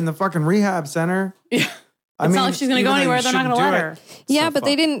her in the fucking rehab center. Yeah. It's not like she's going to go anywhere. They're not going to let her. Yeah, but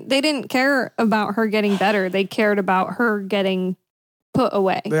they didn't care about her getting better. They cared about her getting put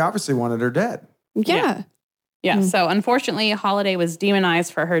away. They obviously wanted her dead. Yeah. Yeah. So unfortunately, Holiday was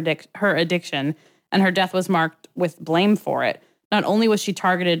demonized for her addiction, and her death was marked with blame for it. Not only was she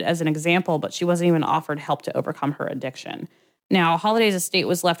targeted as an example, but she wasn't even offered help to overcome her addiction. Now, Holiday's estate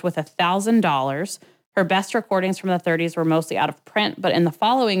was left with $1,000. Her best recordings from the 30s were mostly out of print, but in the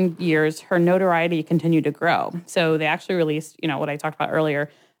following years, her notoriety continued to grow. So they actually released, what I talked about earlier,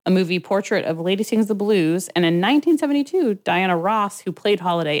 a movie portrait of Lady Sings the Blues. And in 1972, Diana Ross, who played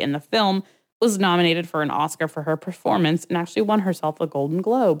Holiday in the film, was nominated for an Oscar for her performance and actually won herself a Golden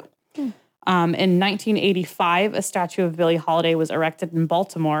Globe. In 1985, a statue of Billie Holiday was erected in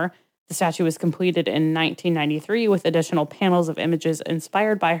Baltimore. The statue was completed in 1993 with additional panels of images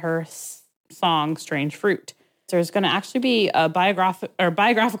inspired by her song Strange Fruit. There's going to actually be a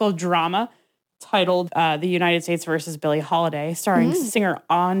biographical drama titled The United States versus Billie Holiday, starring singer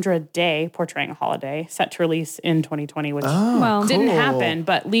Andra Day portraying Holiday, set to release in 2020, which didn't happen.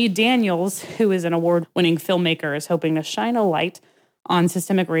 But Lee Daniels, who is an award-winning filmmaker, is hoping to shine a light on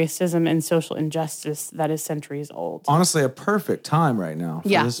systemic racism and social injustice that is centuries old. Honestly, a perfect time right now for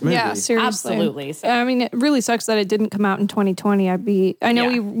this movie. Yeah, seriously. Absolutely. So, I mean, it really sucks that it didn't come out in 2020. I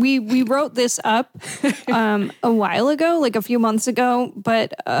know we wrote this up a while ago, like a few months ago,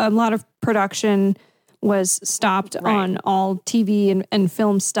 but a lot of production was stopped on all TV and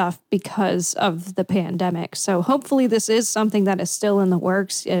film stuff because of the pandemic. So hopefully this is something that is still in the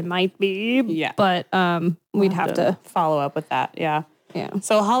works. It might be, but we'd have to follow up with that. Yeah. Yeah.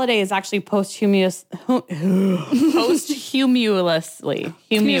 So Holiday is actually posthumously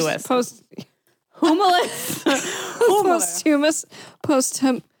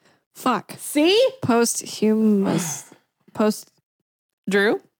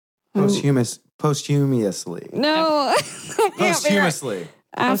Posthumously. No. Posthumously.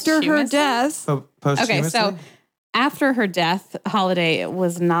 After her death. Posthumously? Okay, so after her death, Holiday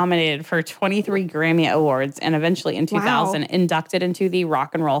was nominated for 23 Grammy Awards and eventually in 2000 inducted into the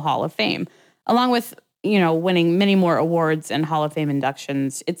Rock and Roll Hall of Fame. Along with, winning many more awards and Hall of Fame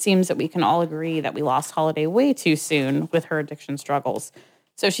inductions, it seems that we can all agree that we lost Holiday way too soon with her addiction struggles.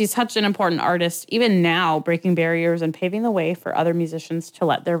 So she's such an important artist, even now, breaking barriers and paving the way for other musicians to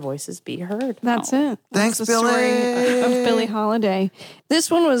let their voices be heard. That's it. Thanks, That's Billie. Story of Billie Holiday.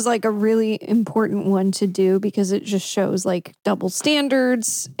 This one was like a really important one to do because it just shows like double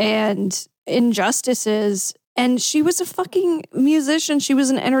standards and injustices. And she was a fucking musician. She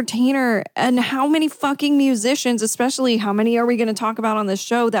was an entertainer. And how many fucking musicians, especially how many are we going to talk about on this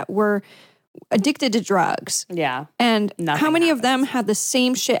show that were addicted to drugs? Yeah. And how many of them had the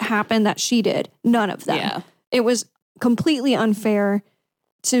same shit happen that she did? None of them. Yeah. It was completely unfair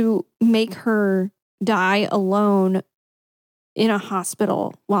to make her die alone in a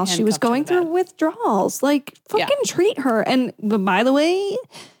hospital while she was going through withdrawals. Like, fucking treat her. And by the way,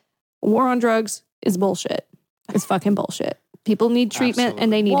 war on drugs is bullshit. It's fucking bullshit. People need treatment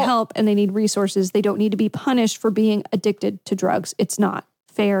and they need help and they need resources. They don't need to be punished for being addicted to drugs. It's not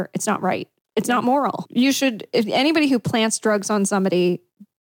fair. It's not right. It's not moral. You should, if anybody who plants drugs on somebody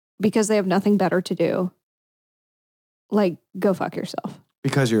because they have nothing better to do, like, go fuck yourself.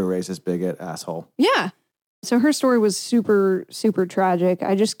 Because you're a racist bigot, asshole. Yeah. So her story was super, super tragic.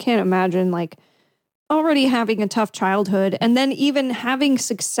 I just can't imagine, like, already having a tough childhood and then even having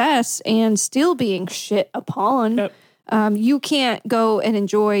success and still being shit upon. Yep. You can't go and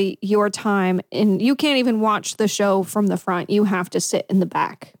enjoy your time and you can't even watch the show from the front. You have to sit in the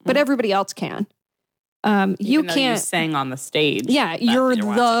back, but everybody else can. You can't. You sang on the stage. Yeah, you're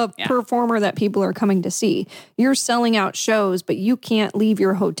the performer that people are coming to see. You're selling out shows, but you can't leave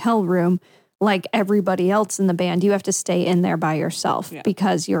your hotel room like everybody else in the band. You have to stay in there by yourself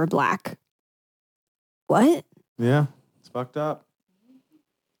because you're Black. What? Yeah, it's fucked up.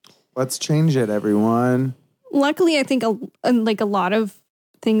 Let's change it, everyone. Luckily, I think a lot of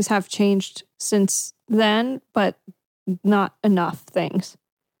things have changed since then, but not enough things.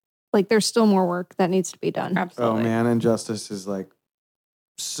 Like, there's still more work that needs to be done. Absolutely. Oh man, injustice is like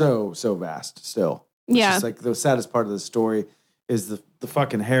so vast still. It's just like the saddest part of the story is the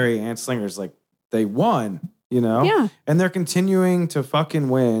fucking Harry Anslingers, like, they won, Yeah. And they're continuing to fucking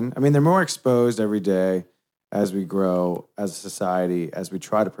win. I mean, they're more exposed every day as we grow as a society, as we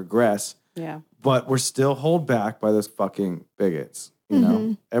try to progress. Yeah. But we're still held back by those fucking bigots,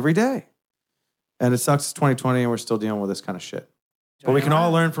 every day. And it sucks it's 2020 and we're still dealing with this kind of shit. But we can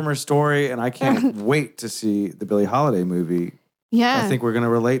all learn from her story, and I can't wait to see the Billie Holiday movie. Yeah. I think we're going to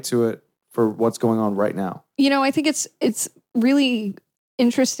relate to it for what's going on right now. I think it's really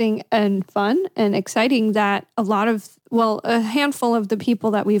interesting and fun and exciting that a handful of the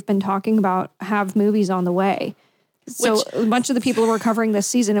people that we've been talking about have movies on the way. So a bunch of the people we're covering this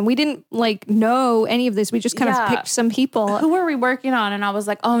season, and we didn't know any of this. We just kind of picked some people. Who were we working on? And I was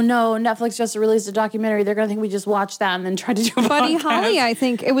like, oh no, Netflix just released a documentary. They're going to think we just watched that and then tried to do a Buddy podcast. Holly, I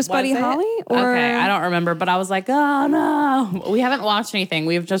think. It was Buddy Holly? Okay, I don't remember, but I was like, oh no. We haven't watched anything.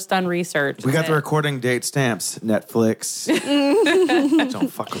 We've just done research. We got the recording date stamps, Netflix. Don't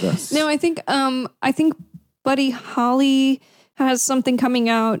fuck with us. No, I think Buddy Holly has something coming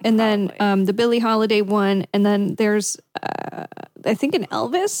out, and then the Billie Holiday one, and then there's I think an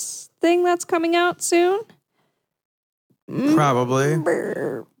Elvis thing that's coming out soon. Probably.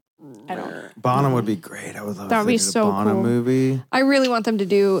 I don't. Bonham would be great. I would love That'd be so a Bonham cool. movie. I really want them to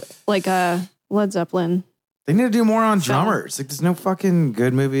do like a Led Zeppelin. They need to do more on drummers. Like, there's no fucking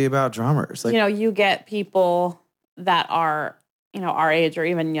good movie about drummers. Like, You get people that are our age or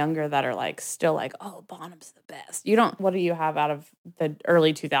even younger that are like still like, oh, Bonham's the best. What do you have out of the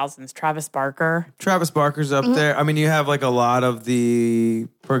early 2000s? Travis Barker? Travis Barker's up there. I mean, you have like a lot of the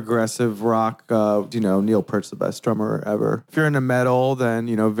progressive rock, Neil Peart's the best drummer ever. If you're into metal, then,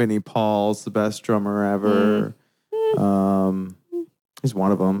 Vinnie Paul's the best drummer ever. He's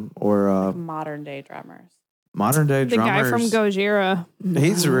one of them. Or modern day drummers. Modern day the drummers. guy from Gojira.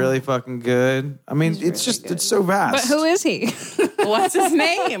 He's really fucking good. I mean, it's so vast. But who is he? What's his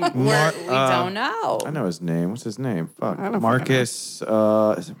name? We don't know. I know his name. What's his name? Fuck. I don't Marcus. Is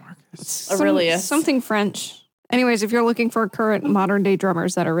it Marcus? Aurelius. Something French. Anyways, if you're looking for current modern day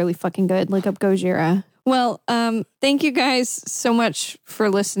drummers that are really fucking good, look up Gojira. Well, thank you guys so much for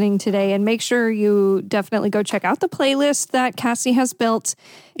listening today, and make sure you definitely go check out the playlist that Cassie has built.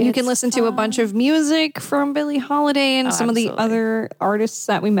 You can listen to a bunch of music from Billie Holiday and some of the other artists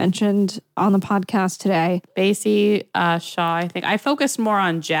that we mentioned on the podcast today. Basie, Shaw, I think. I focused more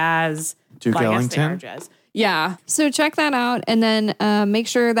on jazz. Duke I guess they Ellington? are jazz. Yeah. So check that out, and then make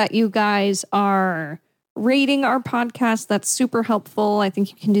sure that you guys are rating our podcast. That's super helpful. I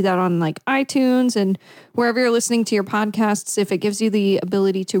think you can do that on like iTunes and wherever you're listening to your podcasts. If it gives you the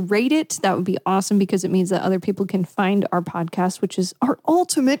ability to rate it, that would be awesome, because it means that other people can find our podcast, which is our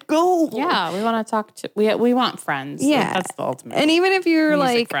ultimate goal. Yeah, we want to talk to, we want friends. Yeah. That's the ultimate. And even if you're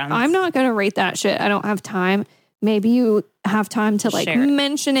like, friends. I'm not going to rate that shit, I don't have time. Maybe you have time to like Share it.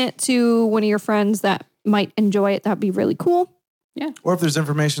 mention it to one of your friends that might enjoy it. That'd be really cool. Yeah. Or if there's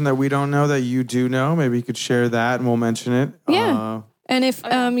information that we don't know that you do know, maybe you could share that and we'll mention it. Yeah. And if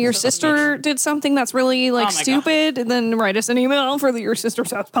your sister did something that's really like stupid, then write us an email for Your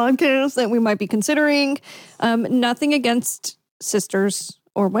Sister's House podcast that we might be considering. Nothing against sisters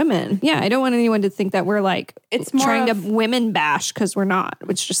or women. Yeah, I don't want anyone to think that we're like It's more trying of- to women bash, because we're not.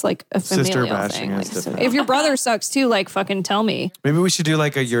 It's just like a Sister familial bashing thing. is Like, different. if your brother sucks too, like fucking tell me. Maybe we should do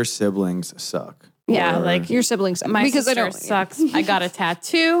like a your siblings suck. Yeah, Or- like Your siblings suck. my because I sister don't sucks. I got a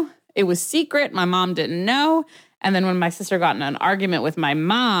tattoo. It was secret. My mom didn't know. And then when my sister got in an argument with my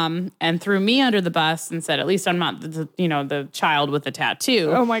mom and threw me under the bus and said, at least I'm not the child with the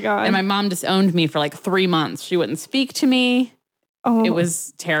tattoo. Oh my God. And my mom disowned me for like 3 months. She wouldn't speak to me. Oh. It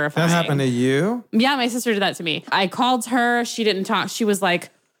was terrifying. That happened to you? Yeah, my sister did that to me. I called her. She didn't talk. She was like,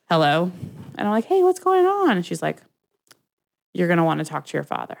 hello. And I'm like, hey, what's going on? And she's like, you're going to want to talk to your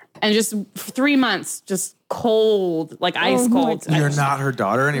father. And just 3 months, just cold, like ice cold. You're not her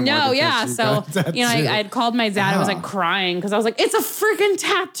daughter anymore. No, because yeah. she's So, got a tattoo. I had called my dad. I was like crying because I was like, it's a freaking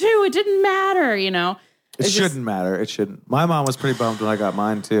tattoo. It didn't matter, It shouldn't matter. It shouldn't. My mom was pretty bummed when I got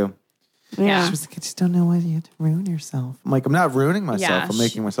mine too. Yeah. She was like, I just don't know why you have to ruin yourself. I'm like, I'm not ruining myself. Yeah, I'm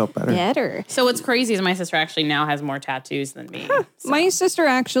making myself better. Better. So what's crazy is my sister actually now has more tattoos than me. So. My sister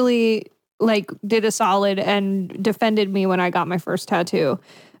actually like did a solid and defended me when I got my first tattoo.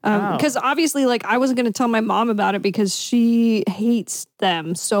 Because obviously, like, I wasn't going to tell my mom about it because she hates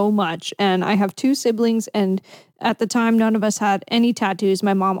them so much. And I have 2 siblings, and at the time, none of us had any tattoos.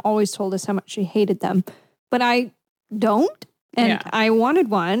 My mom always told us how much she hated them, but I don't. And I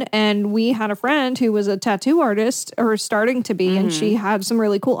wanted one. And we had a friend who was a tattoo artist, or starting to be, and she had some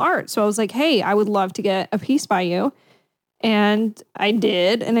really cool art. So I was like, hey, I would love to get a piece by you. And I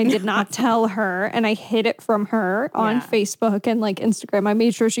did, and I did not tell her, and I hid it from her on Facebook and like Instagram. I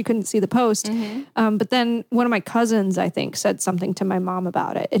made sure she couldn't see the post. But then one of my cousins, I think, said something to my mom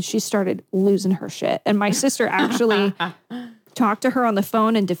about it, and she started losing her shit. And my sister actually talked to her on the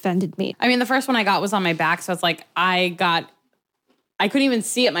phone and defended me. I mean, the first one I got was on my back, so it's like I couldn't even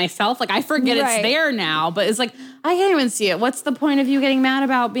see it myself. Like, I forget it's there now, but it's like, I can't even see it. What's the point of you getting mad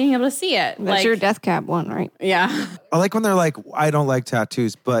about being able to see it? That's your death cab one, right? Yeah. I like when they're like, I don't like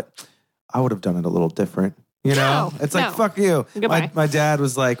tattoos, but I would have done it a little different. It's like, fuck you. My dad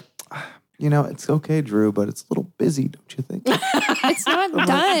was like, it's okay, Drew, but it's a little busy, don't you think? It's not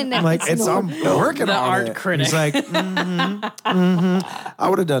done. I'm like, I'm working The on art it. critic. He's like, I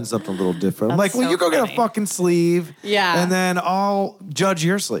would have done something a little different. I'm like, well, so you go get funny. a fucking sleeve. Yeah. And then I'll judge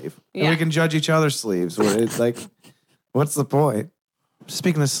your sleeve. And we can judge each other's sleeves. Where it's like, what's the point?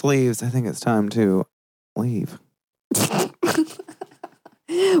 Speaking of sleeves, I think it's time to leave.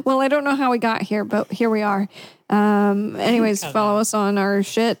 Well, I don't know how we got here, but here we are. Anyways, follow us on our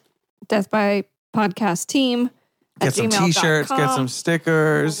shit, Death by Podcast team. Get some t-shirts, get some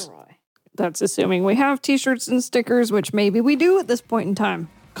stickers. That's assuming we have t-shirts and stickers, which maybe we do at this point in time.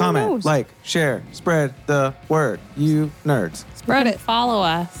 Who Comment, knows? like, share, spread the word. You nerds. Spread it. Follow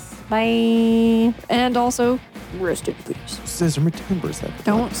us. Bye. And also, rest in peace. Scissor my timbers. Everybody.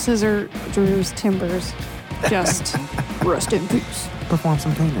 Don't scissor Drew's timbers. Just rest in peace. Perform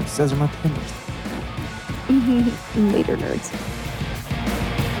some payments. Scissor my timbers. Later, nerds.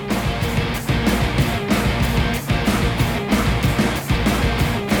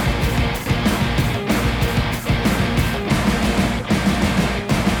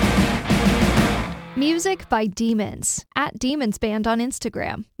 Music by Demons, at Demons Band on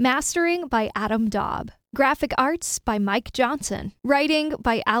Instagram. Mastering by Adam Daub. Graphic arts by Mike Johnson. Writing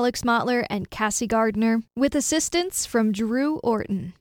by Alex Mottler and Cassie Gardner, with assistance from Drew Orton.